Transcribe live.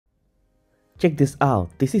Check this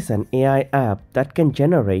out. This is an AI app that can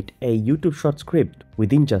generate a YouTube short script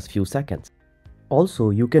within just few seconds.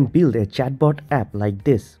 Also, you can build a chatbot app like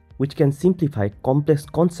this, which can simplify complex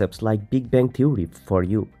concepts like Big Bang Theory for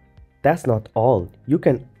you. That's not all. You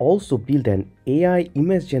can also build an AI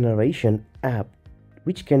image generation app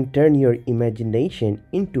which can turn your imagination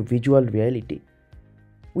into visual reality.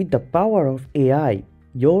 With the power of AI,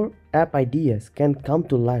 your app ideas can come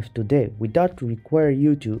to life today without requiring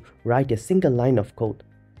you to write a single line of code.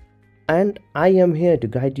 And I am here to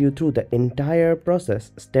guide you through the entire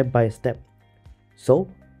process step by step. So,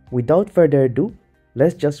 without further ado,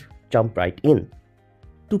 let's just jump right in.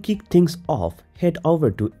 To kick things off, head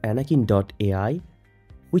over to Anakin.ai,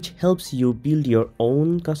 which helps you build your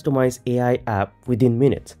own customized AI app within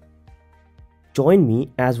minutes. Join me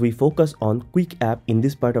as we focus on Quick App in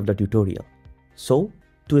this part of the tutorial. So,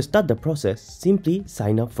 to start the process, simply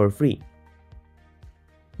sign up for free.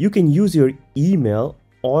 You can use your email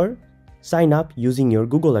or sign up using your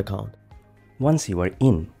Google account. Once you are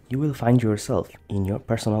in, you will find yourself in your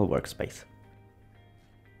personal workspace.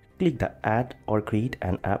 Click the Add or Create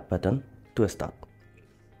an App button to start.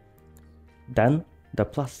 Then the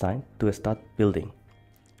plus sign to start building.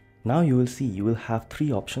 Now you will see you will have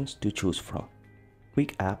three options to choose from: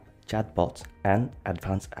 Quick App, Chatbots, and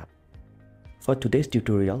Advanced App. For today's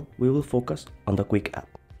tutorial, we will focus on the Quick App.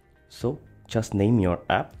 So just name your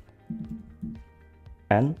app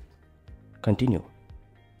and continue.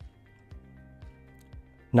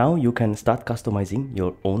 Now you can start customizing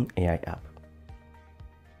your own AI app.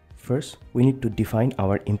 First, we need to define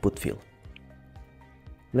our input field.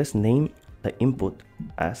 Let's name the input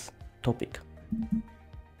as topic.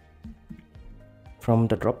 From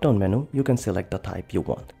the drop-down menu, you can select the type you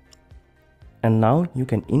want. And now you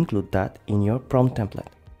can include that in your prompt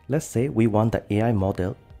template. Let's say we want the AI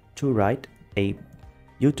model to write a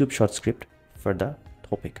YouTube short script for the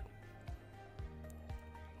topic.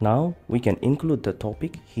 Now we can include the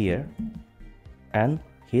topic here and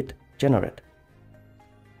hit generate.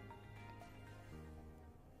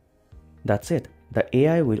 That's it. The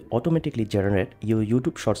AI will automatically generate your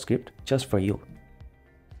YouTube short script just for you.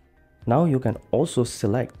 Now you can also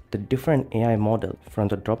select the different AI model from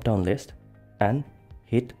the drop-down list and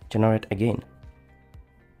hit generate again.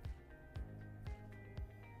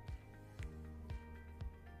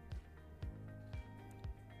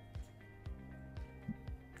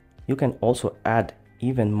 You can also add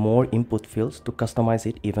even more input fields to customize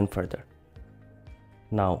it even further.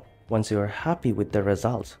 Now, once you are happy with the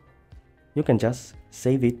results, you can just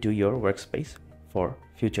save it to your workspace for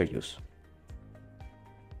future use.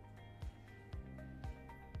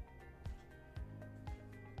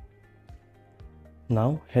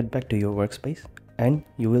 Now head back to your workspace and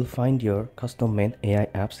you will find your custom-made AI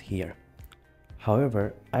apps here.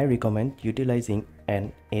 However, I recommend utilizing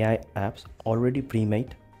an AI apps already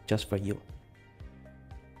pre-made just for you.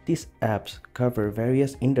 These apps cover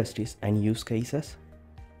various industries and use cases,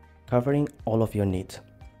 covering all of your needs.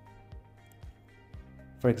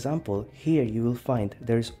 For example, here you will find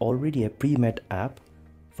there is already a pre-made app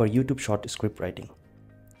for YouTube short script writing.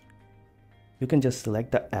 You can just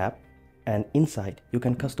select the app and inside you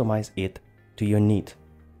can customize it to your needs.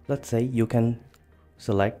 Let's say you can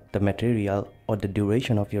select the material or the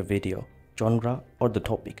duration of your video, genre or the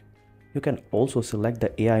topic. You can also select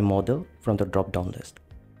the AI model from the drop-down list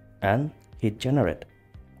and hit generate.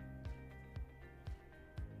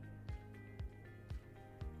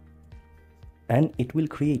 And it will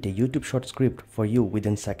create a YouTube short script for you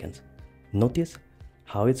within seconds. Notice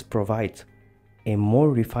how it provides a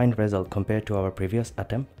more refined result compared to our previous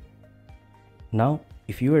attempt. Now,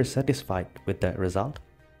 if you are satisfied with the result,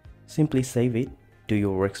 simply save it to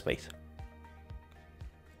your workspace.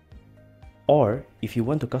 Or if you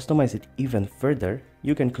want to customize it even further,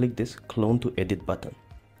 you can click this Clone to Edit button.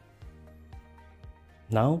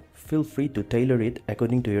 Now, feel free to tailor it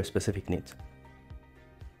according to your specific needs.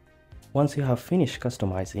 Once you have finished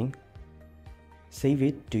customizing, save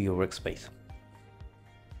it to your workspace.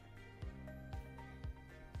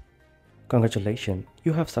 Congratulations,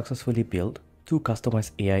 you have successfully built two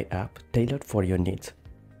customized AI apps tailored for your needs.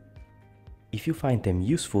 If you find them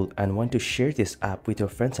useful and want to share this app with your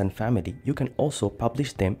friends and family, you can also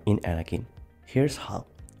publish them in Anakin. Here's how.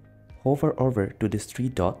 Hover over to this three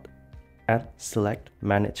dot and select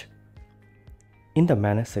Manage. In the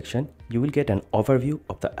Manage section, you will get an overview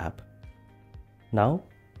of the app. Now,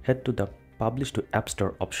 head to the Publish to App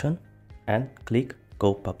Store option and click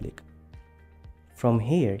Go Public. From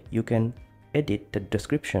here, you can edit the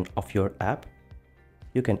description of your app.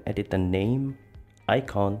 You can edit the name,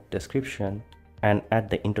 icon, description, and add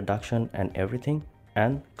the introduction and everything,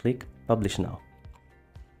 and click Publish now.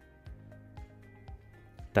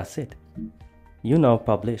 That's it. You now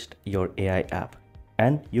published your AI app,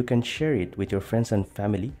 and you can share it with your friends and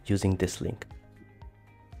family using this link.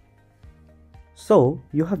 So,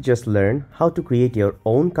 you have just learned how to create your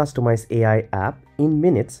own customized AI app in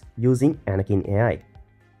minutes using Anakin AI.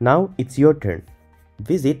 Now it's your turn.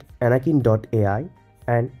 Visit Anakin.ai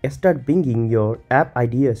and start bringing your app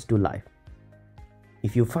ideas to life.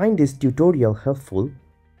 If you find this tutorial helpful,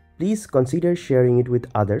 please consider sharing it with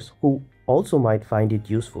others who also might find it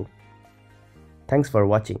useful. Thanks for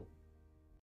watching.